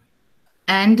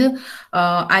 and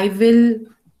I will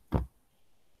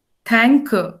thank,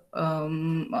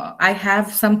 I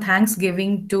have some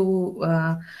Thanksgiving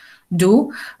to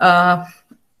do.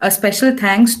 A special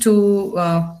thanks to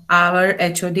our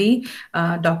HOD,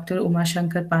 Dr.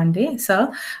 Umashankar Pandey,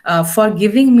 sir, for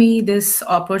giving me this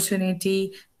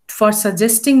opportunity, for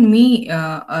suggesting me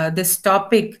this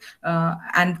topic,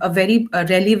 and a very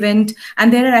relevant,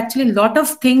 and there are actually a lot of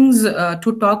things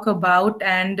to talk about,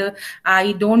 and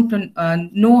I don't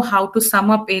know how to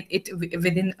sum up it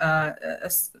within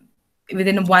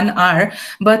 1 hour.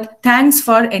 But thanks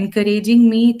for encouraging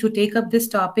me to take up this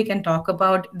topic and talk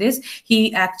about this.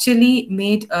 He actually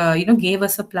made gave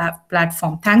us a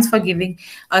platform. Thanks for giving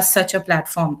us such a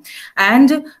platform.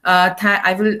 And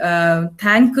I will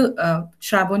thank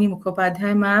Shravani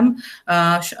Mukhopadhyay ma'am,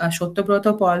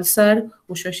 Shottobroto Paul sir,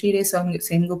 Ushoshi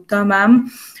Sengupta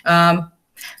ma'am,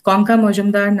 Konka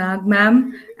Mojumdar Nag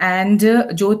ma'am, and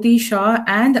Jyoti Shaw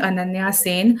and Ananya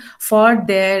Sen for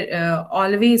their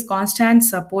always constant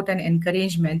support and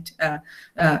encouragement.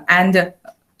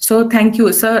 So thank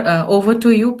you, sir. Over to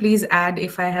you. Please add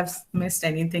if I have missed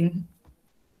anything.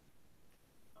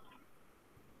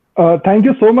 Thank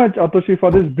you so much, Atashi,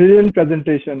 for this brilliant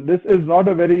presentation. This is not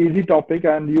a very easy topic,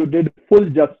 and you did full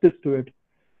justice to it.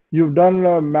 You've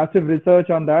done massive research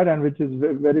on that, and which is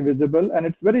very visible. And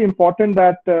it's very important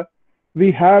that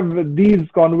we have these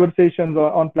conversations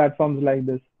on platforms like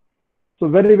this. So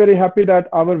very, very happy that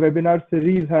our webinar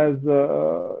series has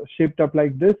shaped up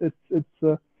like this.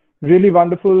 It's really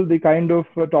wonderful, the kind of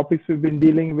topics we've been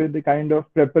dealing with, the kind of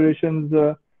preparations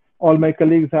all my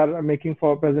colleagues are making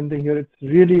for presenting here. It's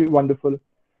really wonderful.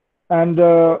 And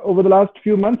over the last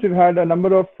few months, we've had a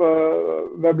number of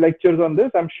web lectures on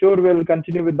this. I'm sure we'll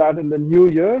continue with that in the new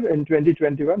year in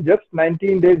 2021. Just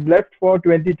 19 days left for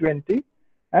 2020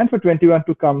 and for 21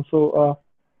 to come. So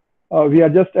we are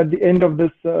just at the end of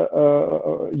this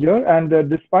year. And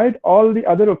despite all the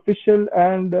other official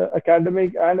and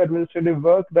academic and administrative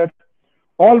work that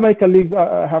all my colleagues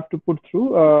have to put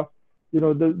through,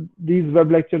 these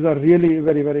web lectures are really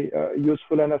very, very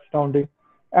useful and astounding.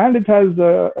 And it has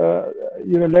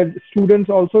led students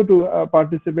also to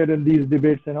participate in these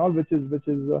debates and all, which is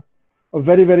a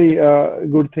very, very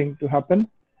good thing to happen.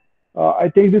 I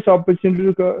take this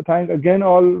opportunity to thank again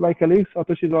all my colleagues.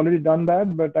 Atashi has already done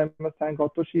that, but I must thank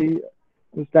Atashi,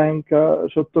 must thank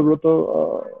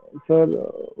Shottobroto sir,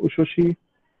 Ushoshi,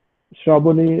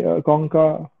 Shravani,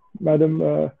 Konka, Madam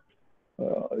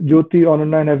Jyoti,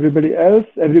 Ananya, and everybody else.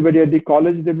 Everybody at the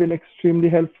college, they've been extremely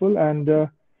helpful, and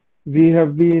we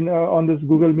have been on this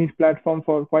Google Meet platform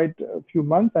for quite a few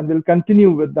months, and we'll continue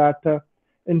with that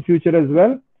in future as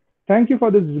well. Thank you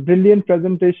for this brilliant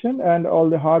presentation and all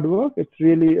the hard work. It's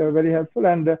really very helpful,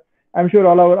 and I'm sure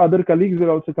all our other colleagues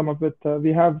will also come up with,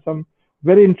 we have some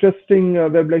very interesting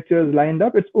web lectures lined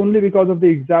up. It's only because of the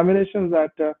examinations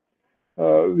that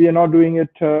we are not doing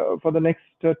it for the next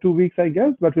 2 weeks, I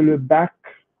guess, but we'll be back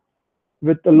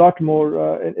with a lot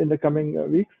more in the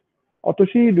coming weeks.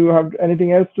 Atashi, do you have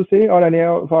anything else to say, or any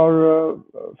of our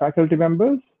faculty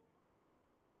members?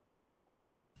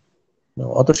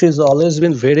 No, Atashi has always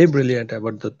been very brilliant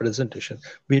about the presentation,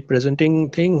 be it presenting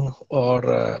thing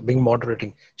or being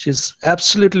moderating. She's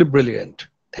absolutely brilliant.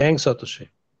 Thanks, Atashi.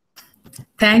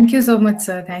 Thank you so much,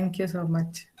 sir. Thank you so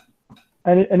much.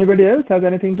 Anybody else has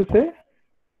anything to say?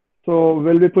 So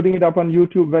we'll be putting it up on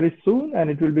YouTube very soon, and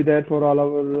it will be there for all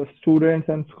our students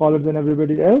and scholars and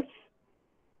everybody else.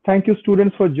 Thank you,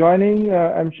 students, for joining.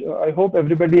 I hope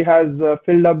everybody has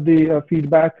filled up the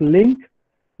feedback link.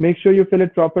 Make sure you fill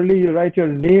it properly. You write your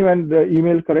name and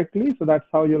email correctly, so that's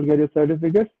how you'll get your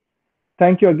certificate.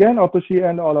 Thank you again, Atashi,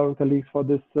 and all our colleagues for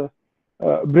this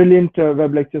brilliant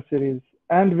web lecture series.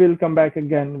 And we'll come back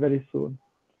again very soon.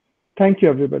 Thank you,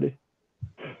 everybody.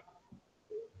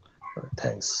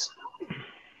 Thanks.